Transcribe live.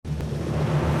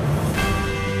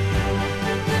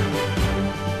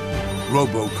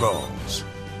robocalls,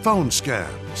 phone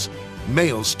scams,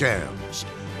 mail scams,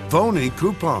 phony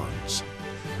coupons.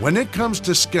 When it comes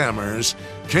to scammers,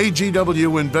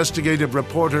 KGW investigative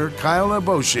reporter Kyle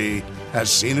Aboshi has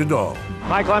seen it all.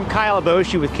 Michael, I'm Kyle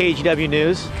Aboshi with KGW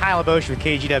News. Kyle Aboshi with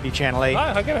KGW Channel 8.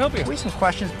 Hi, how can I help you? We have some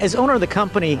questions. As owner of the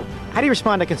company, how do you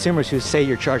respond to consumers who say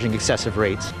you're charging excessive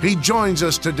rates? He joins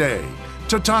us today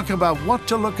to talk about what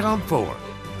to look out for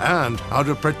and how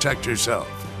to protect yourself.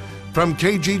 From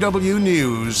KGW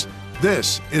News,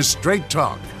 this is Straight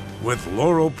Talk with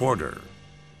Laurel Porter.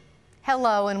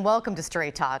 Hello and welcome to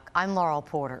Straight Talk. I'm Laurel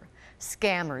Porter.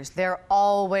 Scammers, they're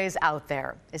always out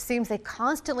there. It seems they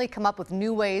constantly come up with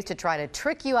new ways to try to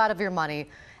trick you out of your money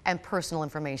and personal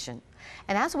information.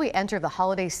 And as we enter the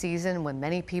holiday season, when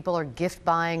many people are gift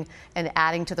buying and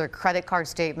adding to their credit card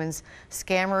statements,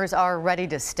 scammers are ready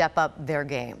to step up their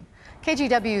game.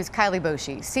 KGW's Kyle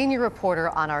Aboshi, senior reporter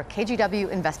on our KGW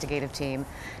investigative team,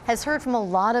 has heard from a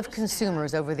lot of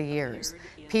consumers over the years.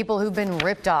 People who've been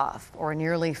ripped off or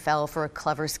nearly fell for a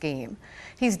clever scheme.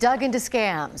 He's dug into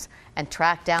scams and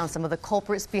tracked down some of the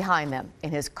culprits behind them in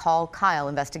his Call Kyle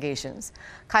investigations.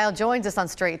 Kyle joins us on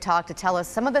Straight Talk to tell us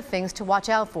some of the things to watch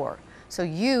out for so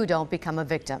you don't become a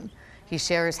victim. He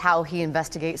shares how he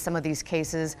investigates some of these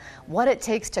cases, what it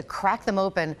takes to crack them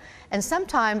open, and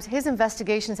sometimes his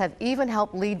investigations have even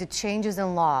helped lead to changes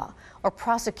in law or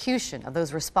prosecution of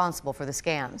those responsible for the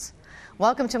scams.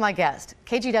 Welcome to my guest,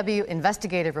 KGW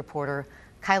investigative reporter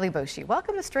Kyle Aboshi.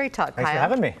 Welcome to Straight Talk, Kyle. Thanks for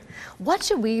having me. What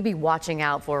should we be watching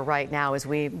out for right now as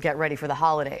we get ready for the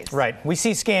holidays? Right. We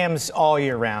see scams all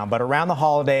year round, but around the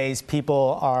holidays,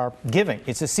 people are giving.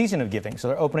 It's a season of giving, so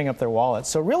they're opening up their wallets.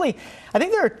 So really, I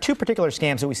think there are two particular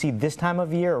scams that we see this time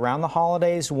of year around the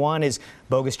holidays. One is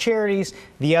bogus charities,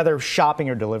 the other shopping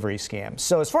or delivery scams.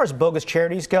 So as far as bogus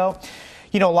charities go,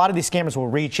 you know, a lot of these scammers will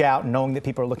reach out knowing that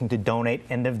people are looking to donate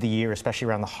end of the year, especially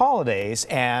around the holidays,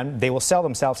 and they will sell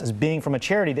themselves as being from a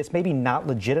charity that's maybe not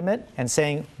legitimate and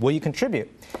saying, will you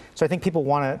contribute? So I think people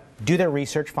want to do their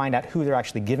research, find out who they're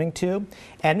actually giving to,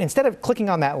 and instead of clicking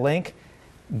on that link,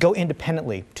 go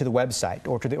independently to the website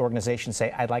or to the organization,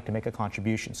 say, I'd like to make a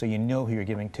contribution, so you know who you're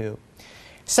giving to.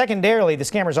 Secondarily, the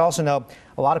scammers also know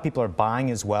a lot of people are buying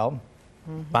as well,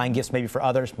 buying gifts maybe for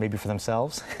others, maybe for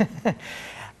themselves.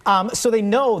 So they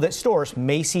know that stores,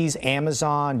 Macy's,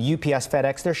 Amazon, UPS,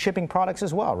 FedEx, they're shipping products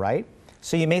as well, right?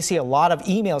 So you may see a lot of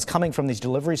emails coming from these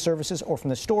delivery services or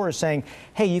from the stores saying,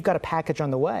 hey, you've got a package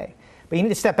on the way. But you need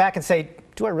to step back and say,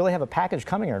 do I really have a package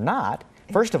coming or not,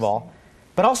 first of all?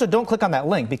 But also don't click on that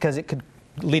link because it could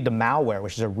lead to malware,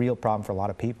 which is a real problem for a lot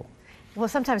of people. Well,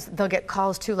 sometimes they'll get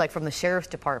calls too, like from the sheriff's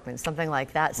department, something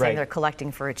like that, saying they're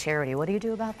collecting for a charity. What do you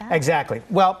do about that? Exactly.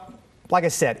 Well, like I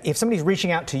said, if somebody's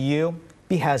reaching out to you,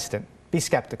 be hesitant, be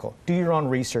skeptical, do your own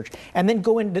research, and then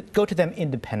go to them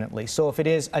independently. So if it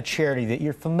is a charity that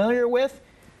you're familiar with,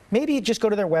 maybe just go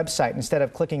to their website instead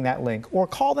of clicking that link, or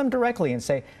call them directly and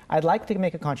say, I'd like to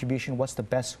make a contribution. What's the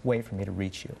best way for me to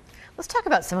reach you? Let's talk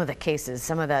about some of the cases,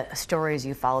 some of the stories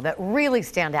you follow that really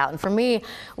stand out. And for me,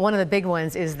 one of the big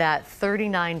ones is that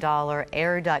 $39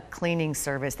 air duct cleaning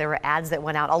service. There were ads that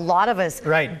went out. A lot of us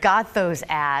got those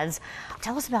ads.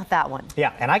 Tell us about that one.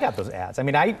 Yeah, and I got those ads. I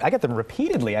mean, I got them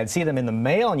repeatedly. I'd see them in the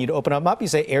mail, and you'd open them up, you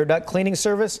say air duct cleaning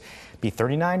service, be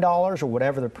 $39 or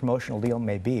whatever the promotional deal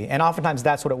may be. And oftentimes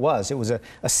that's what it was. It was a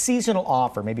seasonal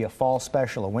offer, maybe a fall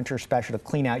special, a winter special to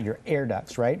clean out your air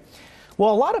ducts, right?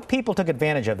 Well, a lot of people took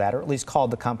advantage of that, or at least called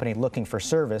the company looking for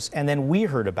service, and then we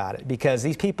heard about it because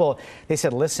these people, they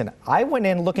said, listen, I went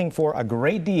in looking for a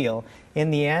great deal.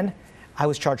 In the end, I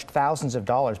was charged thousands of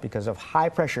dollars because of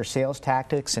high-pressure sales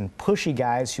tactics and pushy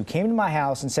guys who came to my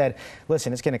house and said,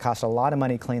 listen, it's going to cost a lot of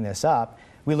money to clean this up.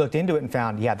 We looked into it and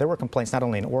found, yeah, there were complaints not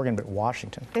only in Oregon, but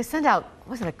Washington. They sent out,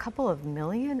 was it a couple of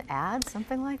million ads,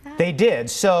 something like that? They did.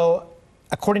 So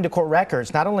according to court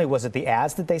records, not only was it the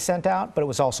ads that they sent out, but it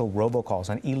was also robocalls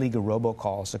and illegal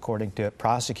robocalls, according to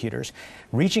prosecutors,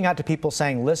 reaching out to people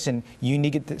saying, listen, you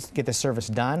need to get this service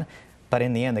done. But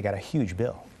in the end, they got a huge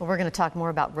bill. Well, we're going to talk more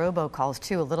about robocalls,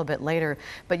 too, a little bit later.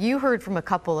 But you heard from a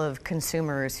couple of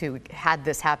consumers who had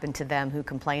this happen to them, who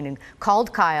complained and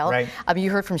called Kyle. Right. You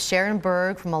heard from Sharon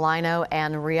Berg from Malino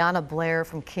and Rihanna Blair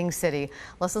from King City.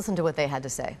 Let's listen to what they had to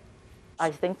say. I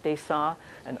think they saw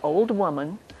an old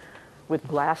woman with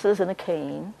glasses and a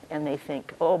cane, and they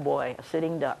think, oh boy, a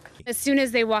sitting duck. As soon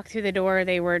as they walked through the door,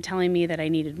 they were telling me that I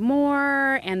needed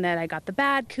more and that I got the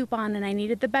bad coupon and I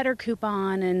needed the better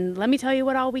coupon, and let me tell you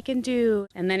what all we can do.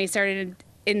 And then he started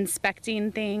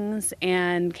inspecting things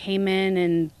and came in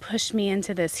and pushed me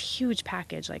into this huge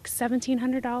package, like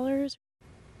 $1,700.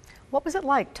 What was it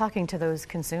like talking to those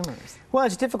consumers? Well,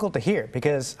 it's difficult to hear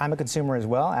because I'm a consumer as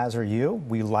well, as are you.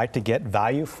 We like to get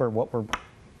value for what we're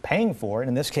paying for, and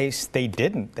in this case, they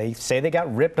didn't. They say they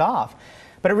got ripped off.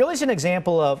 But it really is an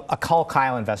example of a Call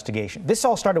Kyle investigation. This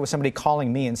all started with somebody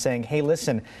calling me and saying, hey,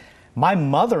 listen, my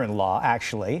mother-in-law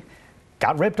actually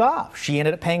got ripped off. She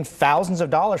ended up paying thousands of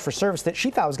dollars for service that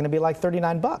she thought was going to be like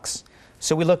 39 bucks.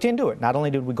 So we looked into it. Not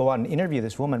only did we go out and interview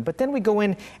this woman, but then we go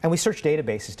in and we search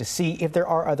databases to see if there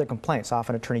are other complaints.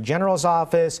 Often Attorney General's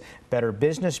office, Better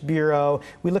Business Bureau.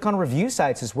 We look on review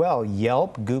sites as well,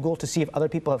 Yelp, Google, to see if other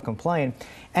people have complained.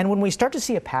 And when we start to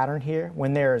see a pattern here,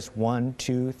 when there's 1,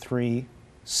 2, 3,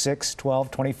 6, 12,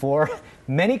 24,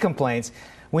 many complaints,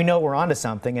 we know we're onto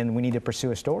something and we need to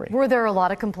pursue a story. Were there a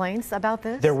lot of complaints about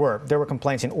this? There were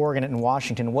complaints in Oregon and in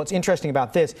Washington. What's interesting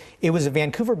about this, it was a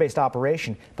Vancouver-based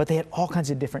operation, but they had all kinds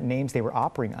of different names they were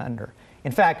operating under.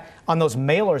 In fact, on those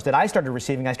mailers that I started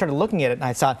receiving, I started looking at it and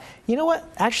I thought, you know what?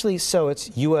 Actually, so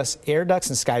it's U.S. Air Ducts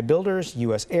and Sky Builders,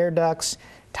 U.S. Air Ducts,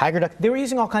 Tiger Duct. They were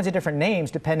using all kinds of different names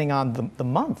depending on the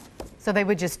month. So they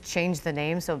would just change the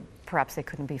name so perhaps they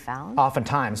couldn't be found?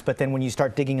 Oftentimes, but then when you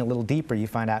start digging a little deeper, you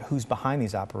find out who's behind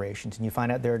these operations, and you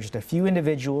find out there are just a few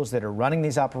individuals that are running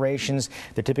these operations.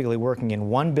 They're typically working in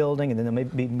one building, and then they'll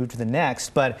maybe move to the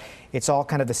next, but it's all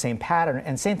kind of the same pattern,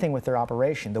 and same thing with their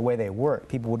operation, the way they work.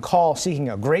 People would call seeking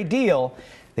a great deal.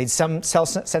 They'd send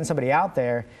somebody out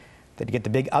there to get the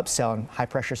big upsell and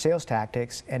high-pressure sales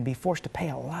tactics and be forced to pay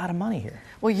a lot of money here.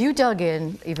 Well, you dug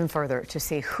in even further to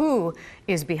see who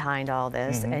is behind all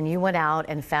this, and you went out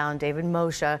and found David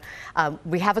Moshe.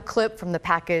 We have a clip from the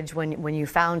package when you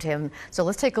found him, so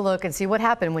let's take a look and see what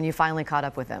happened when you finally caught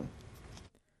up with him.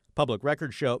 Public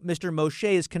records show Mr.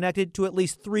 Moshe is connected to at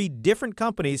least 3 different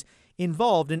companies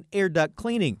involved in air duct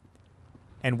cleaning.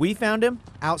 And we found him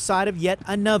outside of yet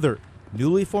another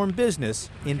newly formed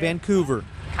business in Vancouver.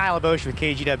 Kyle Eboshi with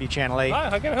KGW Channel 8. Hi,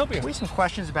 how can I help you? We have some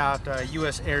questions about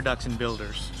U.S. Air Ducts and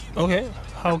Builders. Okay,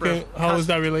 how is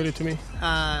that related to me?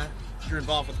 You're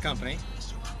involved with the company.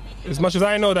 As much as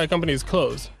I know, that company is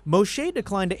closed. Moshe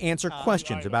declined to answer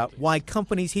questions about why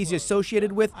companies he's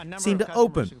associated with seem to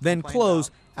open, then close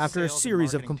after a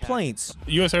series of complaints.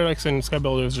 U.S. Air Ducts and Sky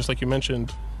Builders, just like you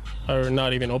mentioned, are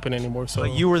not even open anymore. So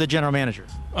But you were the general manager.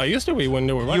 I used to be when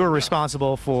they were running. You were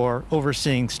responsible for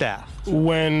overseeing staff.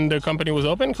 When the company was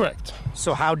open, correct.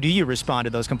 So how do you respond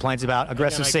to those complaints about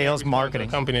aggressive And I can't sales, respond to marketing?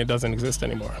 a company that doesn't exist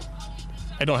anymore.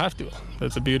 I don't have to.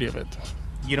 That's the beauty of it.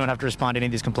 You don't have to respond to any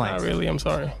of these complaints. Not really, I'm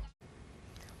sorry.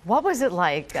 What was it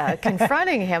like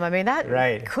confronting him? I mean, that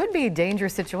Right. could be a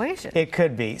dangerous situation. It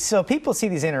could be. So people see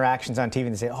these interactions on TV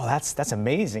and they say, oh, that's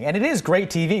amazing. And it is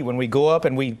great TV when we go up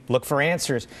and we look for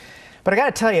answers. But I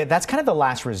got to tell you, that's kind of the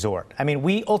last resort. I mean,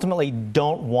 we ultimately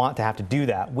don't want to have to do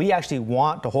that. We actually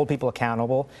want to hold people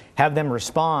accountable, have them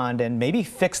respond, and maybe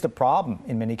fix the problem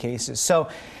in many cases. So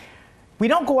we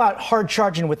don't go out hard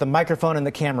charging with the microphone and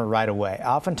the camera right away.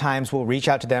 Oftentimes we'll reach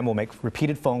out to them, we'll make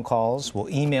repeated phone calls, we'll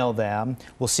email them,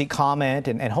 we'll seek comment,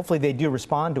 and hopefully they do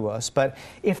respond to us. But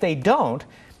if they don't,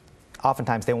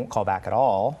 oftentimes they won't call back at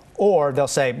all, or they'll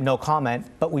say no comment,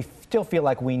 but we still feel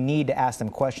like we need to ask them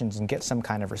questions and get some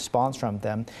kind of response from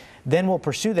them. Then we'll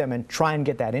pursue them and try and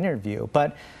get that interview.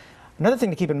 But another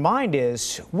thing to keep in mind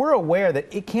is we're aware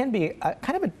that it can be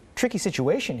kind of a tricky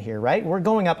situation here, right? We're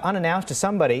going up unannounced to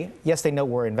somebody. Yes, they know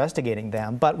we're investigating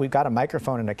them, but we've got a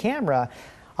microphone and a camera,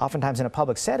 oftentimes in a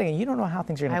public setting, and you don't know how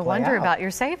things are going to play out. I wonder about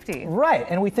your safety. Right,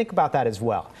 and we think about that as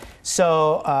well.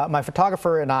 So my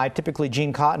photographer and I, typically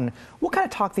Gene Cotton, we'll kind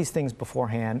of talk these things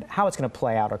beforehand, how it's going to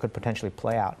play out or could potentially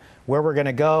play out, where we're going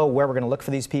to go, where we're going to look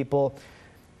for these people,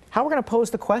 how we're going to pose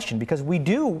the question, because we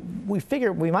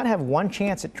figure we might have one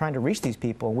chance at trying to reach these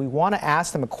people. We want to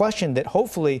ask them a question that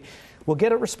hopefully will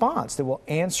get a response, that will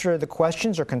answer the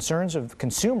questions or concerns of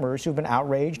consumers who've been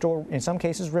outraged or in some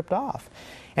cases ripped off.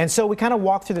 And so we kind of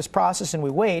walk through this process and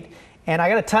we wait, and I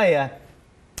got to tell you,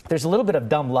 there's a little bit of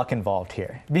dumb luck involved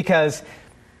here, because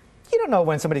you don't know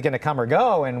when somebody's going to come or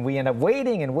go, and we end up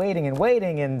waiting and waiting and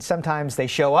waiting, and sometimes they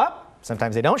show up,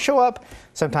 sometimes they don't show up,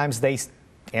 sometimes they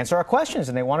answer our questions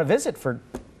and they want to visit for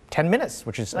 10 minutes,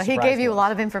 which is a Well, he surprise gave to you a us.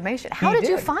 lot of information. How did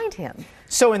you find him?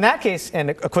 So in that case, and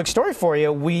a quick story for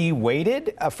you, we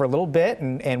waited for a little bit,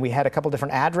 and we had a couple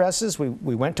different addresses. We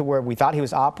went to where we thought he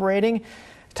was operating,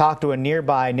 talked to a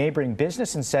nearby neighboring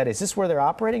business and said, is this where they're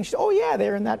operating? She said, oh yeah,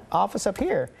 they're in that office up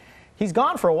here. He's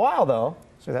gone for a while though.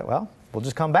 So we thought, well, we'll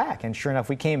just come back. And sure enough,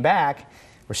 we came back.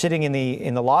 We're sitting in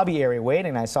the lobby area waiting,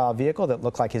 and I saw a vehicle that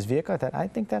looked like his vehicle. I thought, I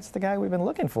think that's the guy we've been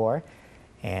looking for.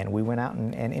 And we went out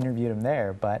and interviewed him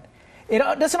there. But it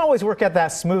doesn't always work out that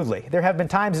smoothly. There have been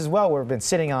times as well where we've been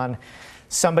sitting on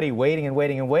somebody waiting and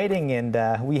waiting and waiting,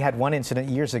 and we had one incident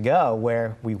years ago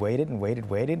where we waited and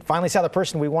waited, finally saw the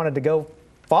person we wanted to go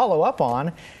follow up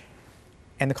on,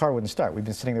 and the car wouldn't start. We've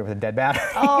been sitting there with a dead battery.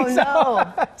 Oh,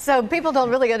 no. So people don't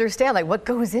really understand like what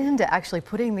goes into actually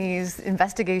putting these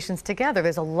investigations together.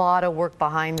 There's a lot of work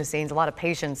behind the scenes, a lot of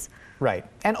patience. Right.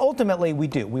 And ultimately we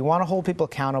do. We want to hold people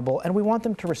accountable, and we want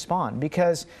them to respond,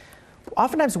 because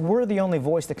oftentimes we're the only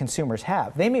voice that consumers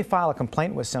have. They may file a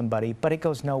complaint with somebody, but it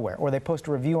goes nowhere. Or they post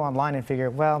a review online and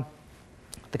figure, well,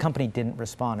 the company didn't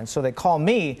respond. And so they call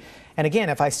me. And again,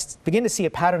 if I begin to see a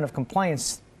pattern of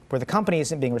complaints where the company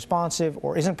isn't being responsive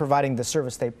or isn't providing the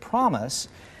service they promise,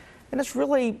 then it's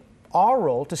really our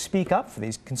role to speak up for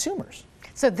these consumers.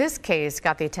 So this case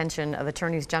got the attention of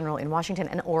attorneys general in Washington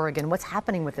and Oregon. What's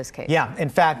happening with this case? Yeah, in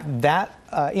fact, that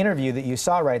interview that you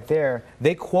saw right there,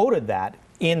 they quoted that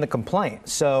in the complaint.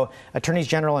 So attorneys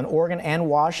general in Oregon and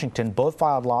Washington both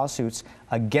filed lawsuits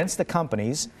against the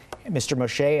companies, Mr.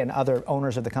 Moshe and other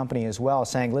owners of the company as well,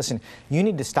 saying, listen, you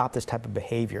need to stop this type of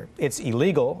behavior. It's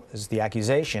illegal, is the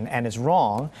accusation, and it's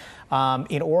wrong.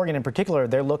 In Oregon in particular,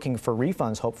 they're looking for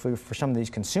refunds, hopefully, for some of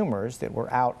these consumers that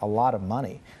were out a lot of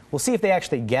money. We'll see if they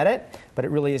actually get it, but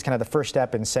it really is kind of the first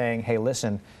step in saying, hey,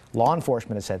 listen, law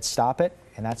enforcement has said stop it,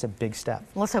 and that's a big step.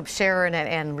 Let's hope Sharon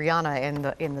and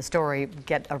Rihanna in the story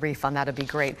get a refund. That'd be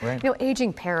great. Right. You know,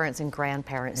 aging parents and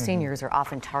grandparents, seniors are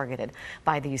often targeted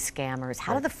by these scammers.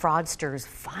 How do the fraudsters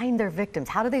find their victims?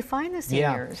 How do they find the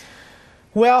seniors? Yeah.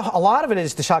 Well, a lot of it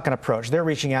is the shotgun approach. They're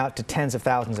reaching out to tens of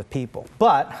thousands of people.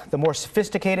 But the more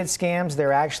sophisticated scams,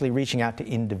 they're actually reaching out to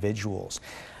individuals.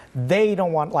 They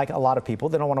don't want, like a lot of people,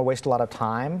 they don't want to waste a lot of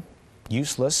time.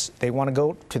 Useless. They want to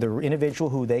go to the individual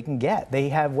who they can get. They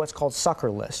have what's called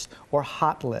sucker lists or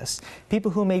hot lists,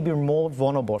 people who may be more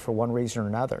vulnerable for one reason or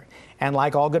another. And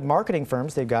like all good marketing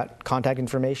firms, they've got contact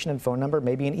information and phone number,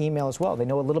 maybe an email as well. They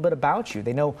know a little bit about you.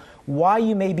 They know why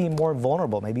you may be more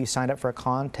vulnerable. Maybe you signed up for a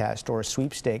contest or a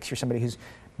sweepstakes. You're somebody who's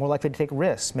more likely to take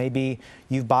risks. Maybe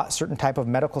you've bought certain type of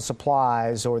medical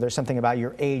supplies, or there's something about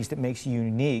your age that makes you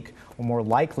unique or more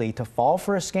likely to fall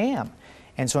for a scam.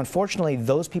 And so unfortunately,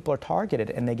 those people are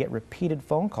targeted, and they get repeated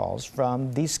phone calls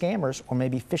from these scammers, or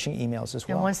maybe phishing emails as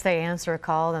well. And once they answer a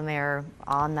call, then they're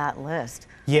on that list.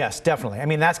 Yes, definitely. I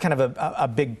mean, that's kind of a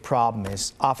big problem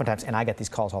is oftentimes, and I get these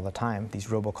calls all the time, these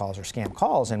robocalls or scam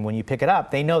calls, and when you pick it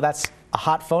up, they know that's a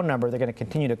hot phone number. They're going to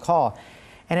continue to call,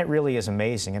 and it really is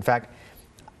amazing. In fact,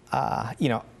 you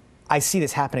know, I see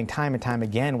this happening time and time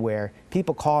again where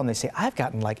people call and they say, I've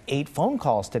gotten like 8 phone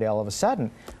calls today all of a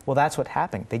sudden. Well, that's what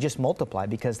happened. They just multiply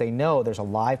because they know there's a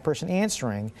live person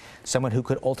answering, someone who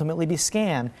could ultimately be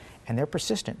scammed, and they're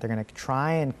persistent. They're going to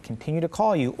try and continue to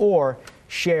call you or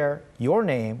share your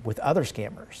name with other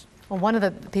scammers. Well, one of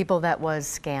the people that was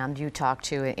scammed you talked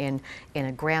to in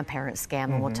a grandparent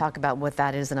scam, and we'll talk about what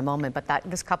that is in a moment, but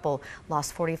this couple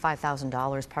lost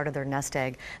 $45,000, part of their nest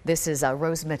egg. This is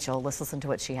Rose Mitchell. Let's listen to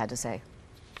what she had to say.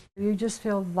 You just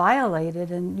feel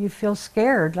violated, and you feel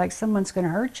scared, like someone's going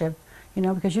to hurt you, you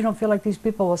know, because you don't feel like these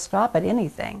people will stop at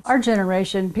anything. Our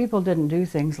generation, people didn't do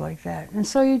things like that, and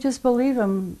so you just believe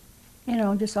them, you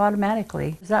know, just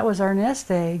automatically. That was our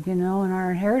nest egg, you know, and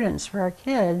our inheritance for our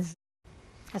kids.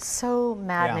 It's so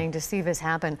maddening to see this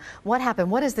happen. What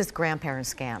happened? What is this grandparent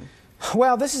scam?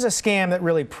 Well, this is a scam that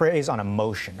really preys on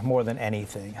emotion more than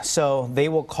anything. So they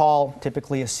will call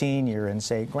typically a senior and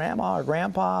say, Grandma or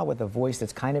Grandpa, with a voice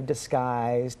that's kind of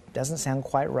disguised, doesn't sound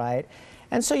quite right.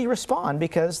 And so you respond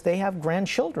because they have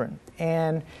grandchildren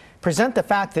and present the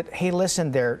fact that, hey,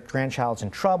 listen, their grandchild's in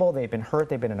trouble, they've been hurt,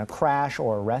 they've been in a crash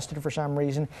or arrested for some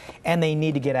reason, and they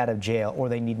need to get out of jail or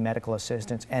they need medical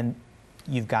assistance, and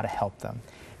you've got to help them.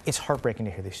 It's heartbreaking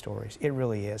to hear these stories. It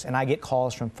really is. And I get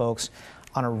calls from folks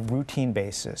on a routine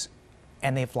basis,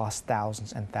 and they've lost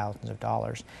thousands and thousands of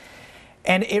dollars.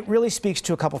 And it really speaks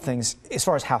to a couple things as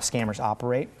far as how scammers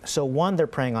operate. So one, they're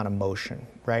preying on emotion,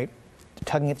 right?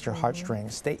 Tugging at your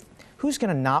heartstrings. Who's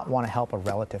going to not want to help a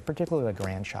relative, particularly a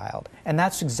grandchild? And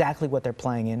that's exactly what they're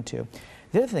playing into.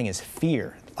 The other thing is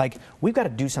fear. Like, we've got to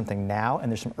do something now,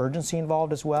 and there's some urgency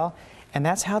involved as well. And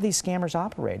that's how these scammers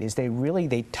operate, is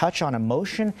they touch on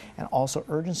emotion and also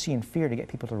urgency and fear to get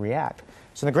people to react.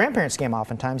 So the grandparent scam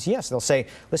oftentimes, yes, they'll say,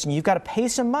 listen, you've got to pay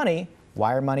some money,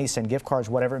 wire money, send gift cards,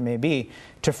 whatever it may be,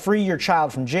 to free your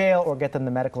child from jail or get them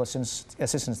the medical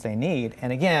assistance they need.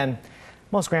 And again,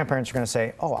 most grandparents are going to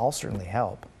say, oh, I'll certainly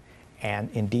help. And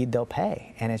indeed, they'll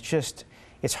pay. And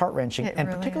it's heart-wrenching. And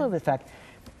really particularly the fact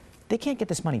they can't get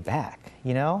this money back,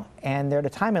 you know? And they're at a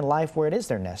time in life where it is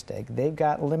their nest egg. They've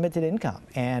got limited income,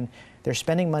 and they're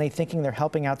spending money thinking they're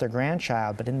helping out their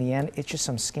grandchild, but in the end, it's just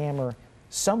some scammer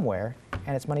somewhere,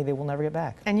 and it's money they will never get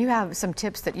back. And you have some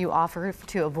tips that you offer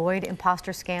to avoid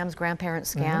imposter scams, grandparent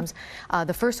scams.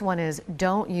 The first one is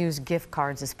don't use gift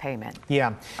cards as payment.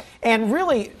 Yeah, and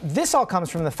really, this all comes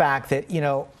from the fact that,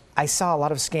 I saw a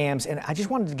lot of scams, and I just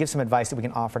wanted to give some advice that we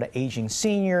can offer to aging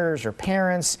seniors or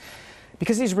parents,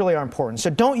 because these really are important. So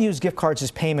don't use gift cards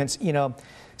as payments.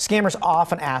 Scammers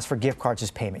often ask for gift cards as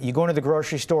payment. You go into the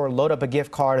grocery store, load up a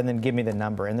gift card, and then give me the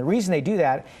number. And the reason they do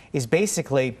that is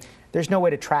basically there's no way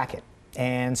to track it.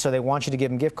 And so they want you to give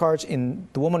them gift cards. And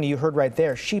the woman you heard right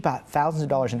there, she bought thousands of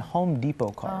dollars in Home Depot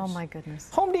cards. Oh, my goodness.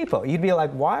 Home Depot. You'd be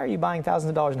like, why are you buying thousands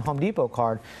of dollars in Home Depot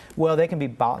card? Well, they can be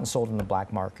bought and sold in the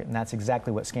black market, and that's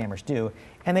exactly what scammers do.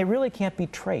 And they really can't be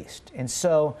traced. And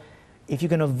so if you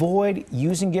can avoid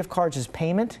using gift cards as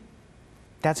payment,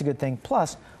 that's a good thing.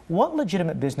 Plus, what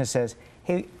legitimate business says,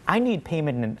 hey, I need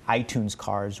payment in iTunes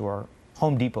cards or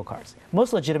Home Depot cards?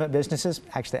 Most legitimate businesses,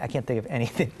 actually, I can't think of any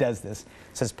that does this,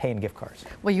 says pay in gift cards.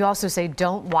 Well, you also say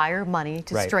don't wire money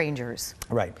to strangers.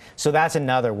 Right. So that's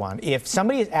another one. If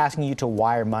somebody is asking you to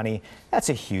wire money, that's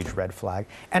a huge red flag.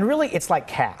 And really, it's like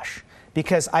cash.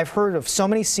 Because I've heard of so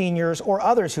many seniors or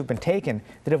others who've been taken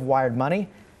that have wired money.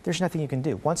 There's nothing you can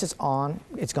do. Once it's on,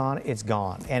 it's gone, it's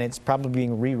gone. And it's probably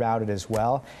being rerouted as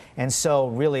well. And so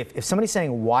really, if somebody's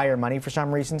saying wire money for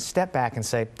some reason, step back and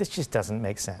say, this just doesn't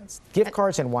make sense. Gift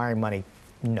cards and wiring money,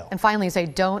 no. And finally, you say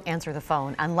don't answer the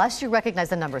phone unless you recognize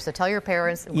the number. So tell your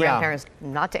parents, grandparents,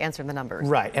 not to answer the numbers.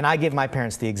 Right. And I give my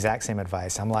parents the exact same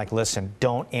advice. I'm like, listen,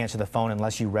 don't answer the phone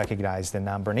unless you recognize the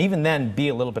number. And even then, be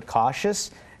a little bit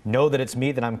cautious. Know that it's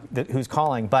me who's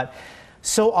calling. But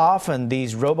so often,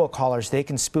 these robocallers, they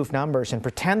can spoof numbers and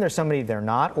pretend they're somebody they're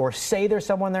not, or say they're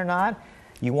someone they're not.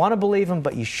 You want to believe them,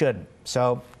 but you shouldn't.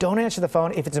 So don't answer the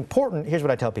phone. If it's important, here's what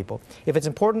I tell people. If it's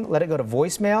important, let it go to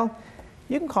voicemail.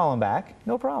 You can call them back,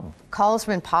 no problem. Calls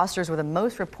from imposters were the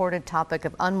most reported topic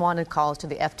of unwanted calls to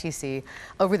the FTC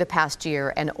over the past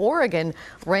year. And Oregon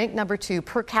ranked number 2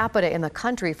 per capita in the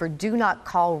country for do not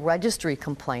call registry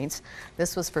complaints.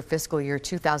 This was for fiscal year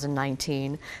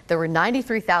 2019. There were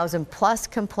 93,000 plus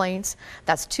complaints.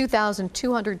 That's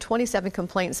 2,227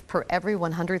 complaints per every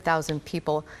 100,000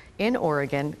 people in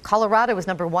Oregon. Colorado was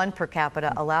number 1 per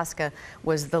capita. Alaska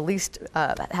was the least,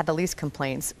 had the least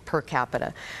complaints per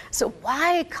capita. So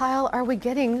why, Kyle, are we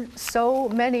getting so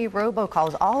many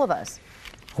robocalls, all of us?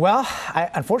 Well,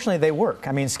 unfortunately, they work.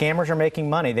 I mean, scammers are making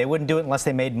money. They wouldn't do it unless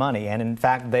they made money. And in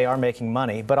fact, they are making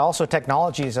money. But also,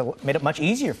 technology has made it much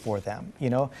easier for them.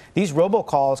 These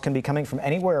robocalls can be coming from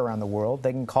anywhere around the world.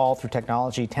 They can call through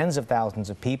technology tens of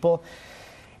thousands of people.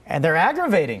 And they're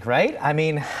aggravating, right? I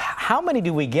mean, how many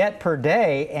do we get per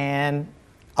day? And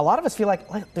a lot of us feel like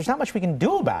there's not much we can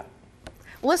do about it.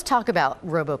 Let's talk about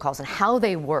robocalls and how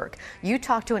they work. You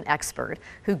talked to an expert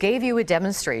who gave you a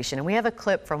demonstration, and we have a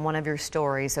clip from one of your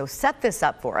stories. So set this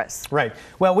up for us. Right.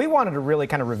 Well, we wanted to really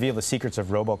kind of reveal the secrets of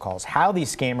robocalls, how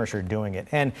these scammers are doing it.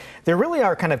 And there really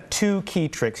are kind of 2 key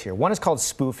tricks here. One is called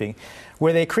spoofing,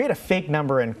 where they create a fake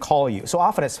number and call you. So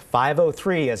often it's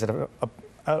 503 as a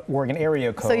Oregon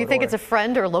area code. So you think it's a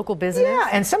friend or a local business? Yeah,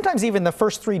 and sometimes even the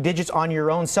first 3 digits on your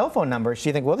own cell phone number. So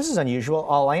you think, well, this is unusual,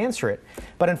 I'll answer it.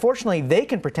 But unfortunately, they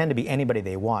can pretend to be anybody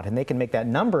they want, and they can make that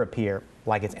number appear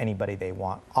like it's anybody they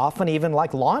want. Often even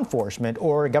like law enforcement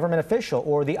or a government official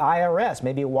or the IRS,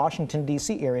 maybe a Washington,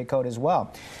 D.C. area code as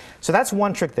well. So that's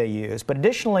one trick they use. But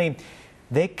additionally,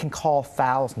 they can call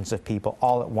thousands of people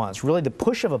all at once. Really the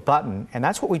push of a button, and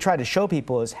that's what we try to show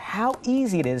people is how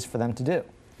easy it is for them to do.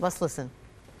 Let's listen.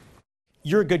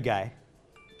 You're a good guy,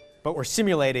 but we're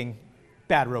simulating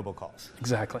bad robocalls.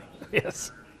 Exactly.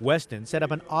 Yes. Weston set up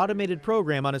an automated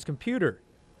program on his computer.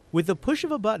 With the push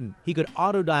of a button, he could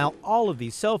auto-dial all of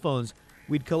these cell phones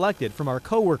we'd collected from our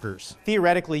coworkers.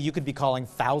 Theoretically, you could be calling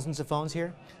thousands of phones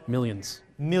here? Millions.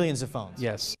 Millions of phones.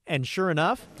 Yes. And sure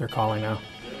enough, they're calling now.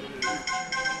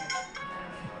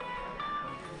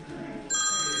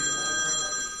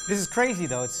 This is crazy,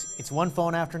 though. It's one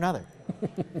phone after another.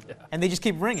 Yeah. And they just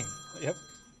keep ringing. Yep.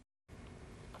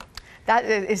 That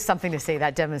is something to say,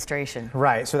 that demonstration.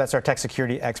 Right. So that's our tech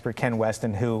security expert, Ken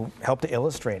Weston, who helped to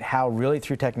illustrate how really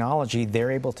through technology they're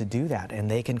able to do that. And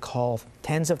they can call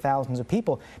tens of thousands of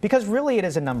people because really it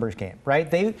is a numbers game, right?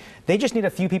 They just need a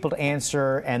few people to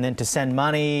answer and then to send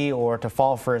money or to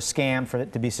fall for a scam for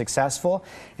it to be successful.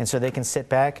 And so they can sit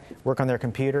back, work on their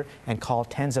computer, and call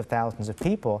tens of thousands of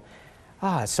people.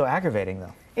 It's so aggravating,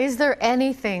 though. Is there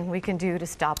anything we can do to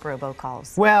stop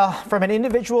robocalls? Well, from an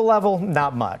individual level,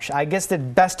 not much. I guess the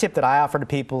best tip that I offer to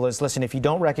people is, listen, if you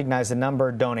don't recognize the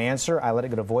number, don't answer. I let it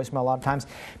go to voicemail a lot of times.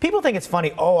 People think it's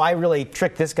funny, oh, I really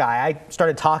tricked this guy. I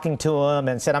started talking to him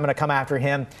and said I'm going to come after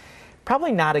him.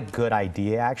 Probably not a good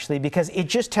idea, actually, because it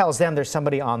just tells them there's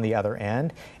somebody on the other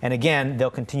end. And again, they'll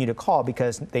continue to call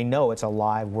because they know it's a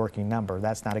live working number.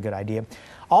 That's not a good idea.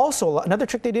 Also, another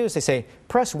trick they do is they say,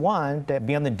 press 1 to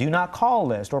be on the do not call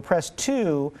list, or press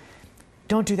 2.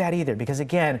 Don't do that either, because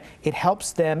again, it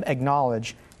helps them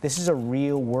acknowledge this is a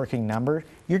real working number.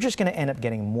 You're just going to end up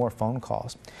getting more phone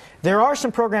calls. There are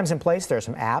some programs in place. There are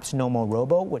some apps,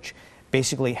 NomoRobo, which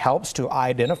basically helps to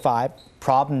identify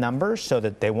problem numbers so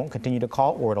that they won't continue to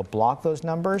call, or it'll block those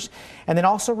numbers. And then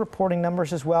also reporting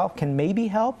numbers as well can maybe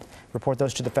help. Report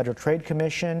those to the Federal Trade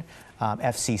Commission,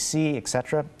 FCC,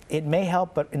 etc. It may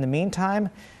help, but in the meantime,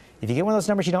 if you get one of those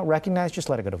numbers you don't recognize, just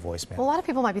let it go to voicemail. Well, a lot of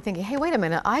people might be thinking, hey, wait a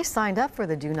minute, I signed up for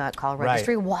the Do Not Call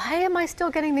registry. Right. Why am I still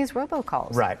getting these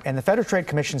robocalls? Right. And the Federal Trade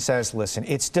Commission says, listen,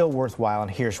 it's still worthwhile, and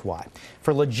here's why.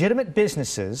 For legitimate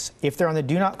businesses, if they're on the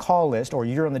Do Not Call list, or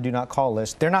you're on the Do Not Call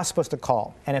list, they're not supposed to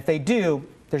call. And if they do,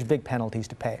 there's big penalties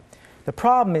to pay. The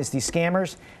problem is these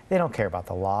scammers, they don't care about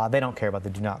the law. They don't care about the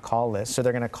Do Not Call list, so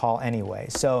they're going to call anyway.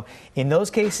 So in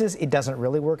those cases, it doesn't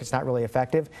really work. It's not really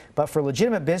effective. But for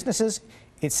legitimate businesses,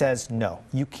 it says, no,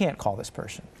 you can't call this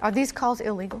person. Are these calls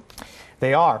illegal?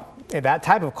 They are. That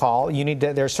type of call, you need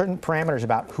to, there are certain parameters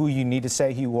about who you need to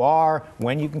say who you are,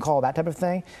 when you can call, that type of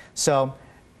thing. So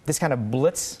this kind of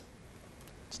blitz,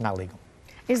 it's not legal.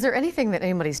 Is there anything that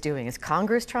anybody's doing? Is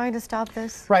Congress trying to stop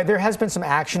this? Right. There has been some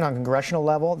action on congressional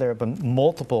level. There have been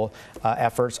multiple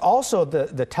efforts. Also,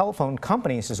 the telephone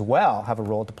companies as well have a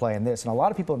role to play in this. And a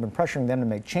lot of people have been pressuring them to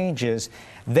make changes.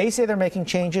 They say they're making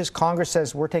changes. Congress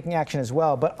says we're taking action as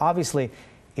well. But obviously,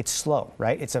 it's slow,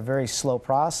 right? It's a very slow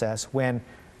process when,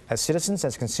 as citizens,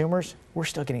 as consumers, we're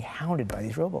still getting hounded by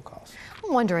these robocalls.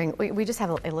 I'm wondering, we just have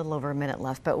a little over a minute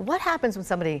left, but what happens when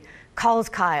somebody calls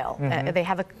Kyle? They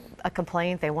have a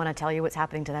complaint, they want to tell you what's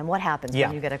happening to them. What happens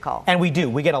when you get a call? And we do.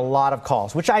 We get a lot of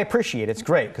calls, which I appreciate. It's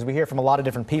great because we hear from a lot of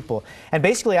different people. And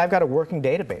basically, I've got a working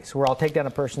database where I'll take down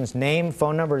a person's name,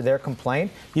 phone number, their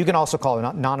complaint. You can also call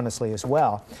anonymously as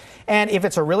well. And if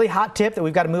it's a really hot tip that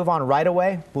we've got to move on right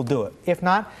away, we'll do it. If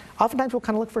not, oftentimes we'll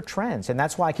kind of look for trends. And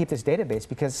that's why I keep this database,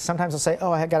 because sometimes I'll say,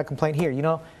 oh, I got a complaint here. You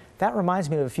know, that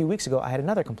reminds me of a few weeks ago, I had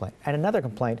another complaint.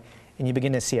 And you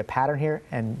begin to see a pattern here,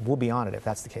 and we'll be on it if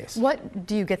that's the case. What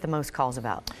do you get the most calls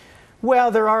about? Well,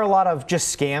 there are a lot of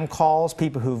just scam calls,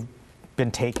 people who've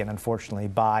been taken, unfortunately,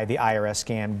 by the IRS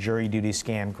scam, jury duty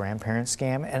scam, grandparent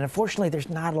scam. And unfortunately, there's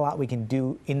not a lot we can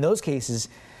do in those cases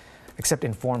except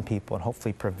inform people and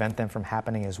hopefully prevent them from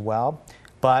happening as well.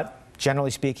 But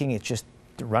generally speaking, it's just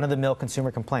run-of-the-mill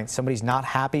consumer complaints. Somebody's not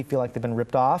happy, feel like they've been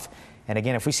ripped off. And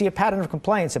again, if we see a pattern of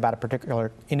complaints about a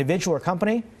particular individual or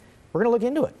company, we're going to look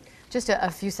into it. Just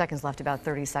a few seconds left, about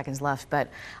 30 seconds left, but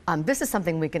this is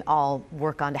something we can all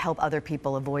work on to help other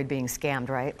people avoid being scammed,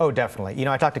 right? Oh, definitely. You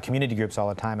know, I talk to community groups all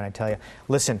the time, and I tell you,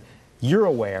 listen, you're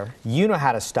aware, you know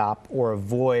how to stop or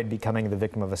avoid becoming the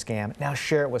victim of a scam. Now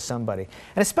share it with somebody.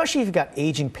 And especially if you've got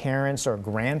aging parents or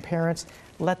grandparents,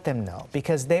 let them know,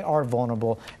 because they are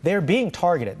vulnerable. They're being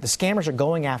targeted. The scammers are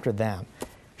going after them.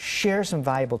 Share some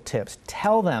valuable tips.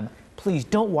 Tell them, please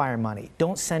don't wire money.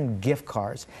 Don't send gift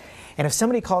cards. And if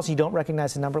somebody calls and you don't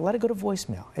recognize the number, let it go to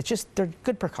voicemail. It's just, they're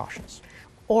good precautions.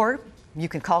 Or you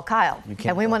can call Kyle.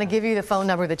 And we want to give you the phone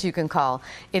number that you can call.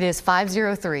 It is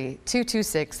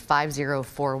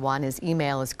 503-226-5041. His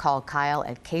email is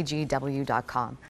callkyle@kgw.com.